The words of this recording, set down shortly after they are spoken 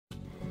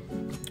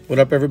What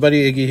up,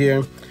 everybody? Iggy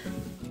here.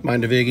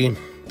 Mind of Iggy.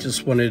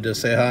 Just wanted to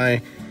say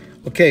hi.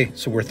 Okay,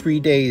 so we're 3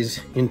 days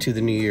into the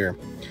new year.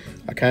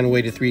 I kind of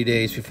waited 3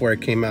 days before I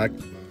came out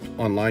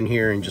online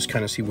here and just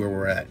kind of see where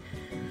we're at.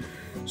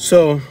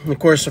 So, of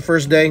course, the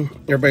first day,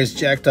 everybody's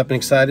jacked up and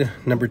excited.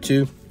 Number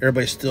 2,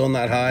 everybody's still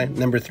not high.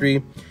 Number 3,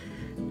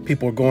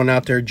 people are going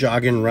out there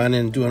jogging,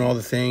 running, doing all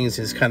the things.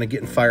 It's kind of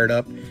getting fired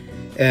up.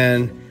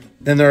 And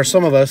then there are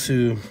some of us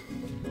who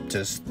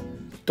just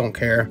don't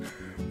care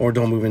or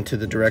don't move into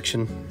the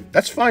direction.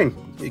 That's fine,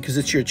 because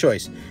it's your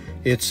choice.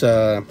 It's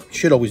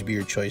should always be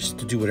your choice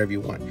to do whatever you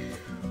want.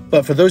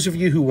 But for those of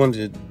you who want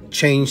to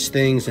change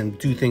things and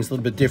do things a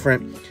little bit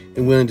different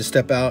and willing to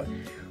step out,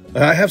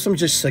 I have some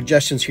just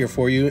suggestions here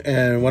for you.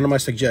 And one of my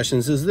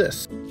suggestions is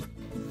this,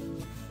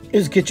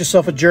 is get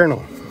yourself a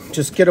journal.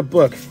 Just get a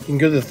book. You can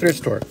go to the thrift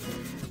store.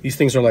 These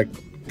things are like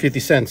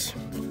 50 cents.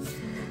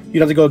 You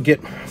don't have to go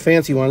get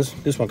fancy ones.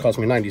 This one cost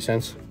me 90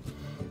 cents,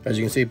 as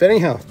you can see. But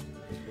anyhow,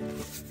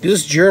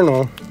 this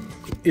journal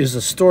is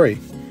a story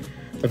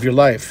of your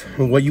life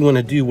and what you want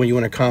to do, what you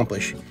want to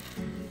accomplish.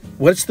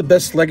 What's the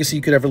best legacy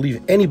you could ever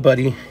leave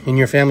anybody in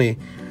your family,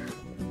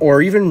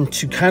 or even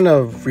to kind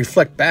of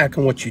reflect back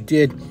on what you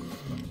did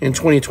in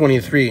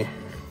 2023,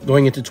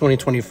 going into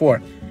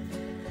 2024.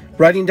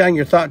 Writing down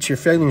your thoughts, your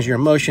feelings, your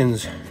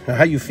emotions,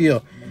 how you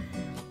feel.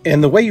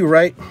 And the way you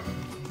write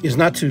is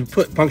not to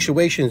put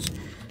punctuations,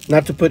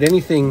 not to put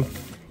anything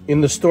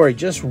in the story.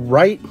 Just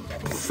write,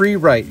 free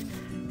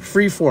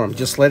form.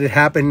 Just let it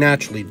happen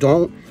naturally.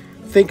 Don't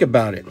think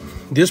about it.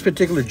 This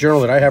particular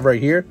journal that I have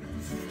right here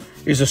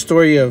is a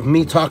story of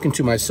me talking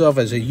to myself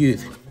as a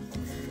youth.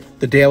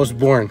 The day I was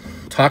born,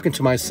 talking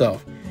to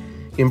myself,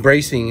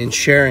 embracing and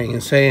sharing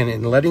and saying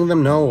and letting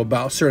them know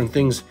about certain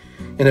things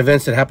and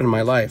events that happened in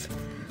my life.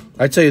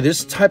 I tell you,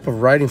 this type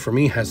of writing for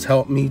me has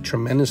helped me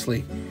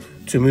tremendously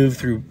to move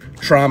through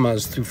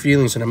traumas, through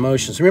feelings and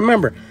emotions.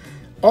 Remember,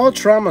 all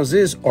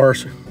traumas are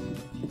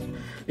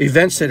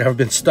events that have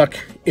been stuck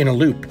in a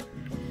loop.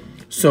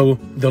 So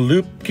the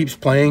loop keeps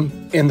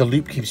playing and the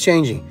loop keeps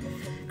changing.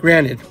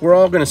 Granted, we're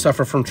all going to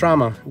suffer from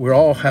trauma. We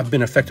all have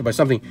been affected by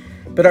something.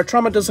 But our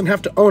trauma doesn't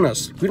have to own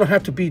us. We don't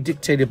have to be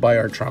dictated by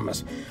our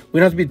traumas. We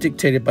don't have to be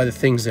dictated by the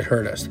things that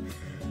hurt us.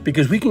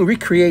 Because we can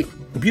recreate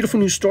beautiful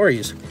new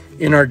stories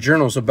in our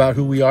journals about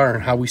who we are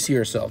and how we see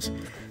ourselves.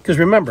 Because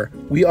remember,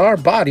 we are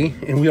body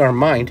and we are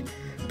mind,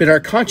 but our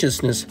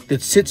consciousness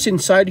that sits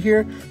inside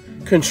here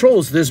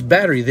controls this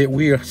battery that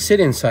we sit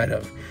inside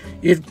of.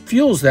 It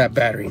fuels that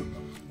battery.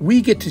 We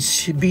get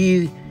to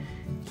be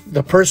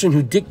the person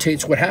who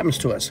dictates what happens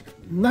to us,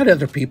 not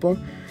other people.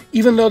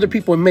 Even though other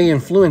people may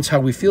influence how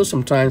we feel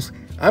sometimes,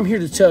 I'm here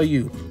to tell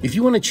you, if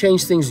you want to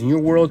change things in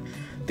your world,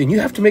 then you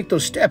have to make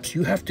those steps.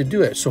 You have to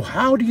do it. So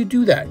how do you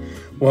do that?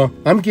 Well,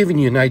 I'm giving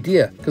you an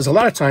idea, because a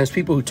lot of times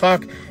people who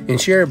talk and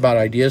share about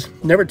ideas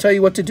never tell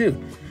you what to do.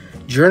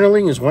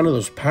 Journaling is one of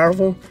those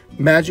powerful,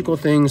 magical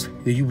things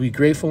that you'll be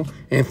grateful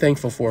and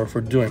thankful for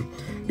doing.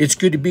 It's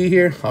good to be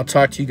here. I'll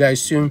talk to you guys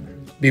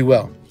soon. Be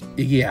well.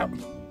 Iggy out.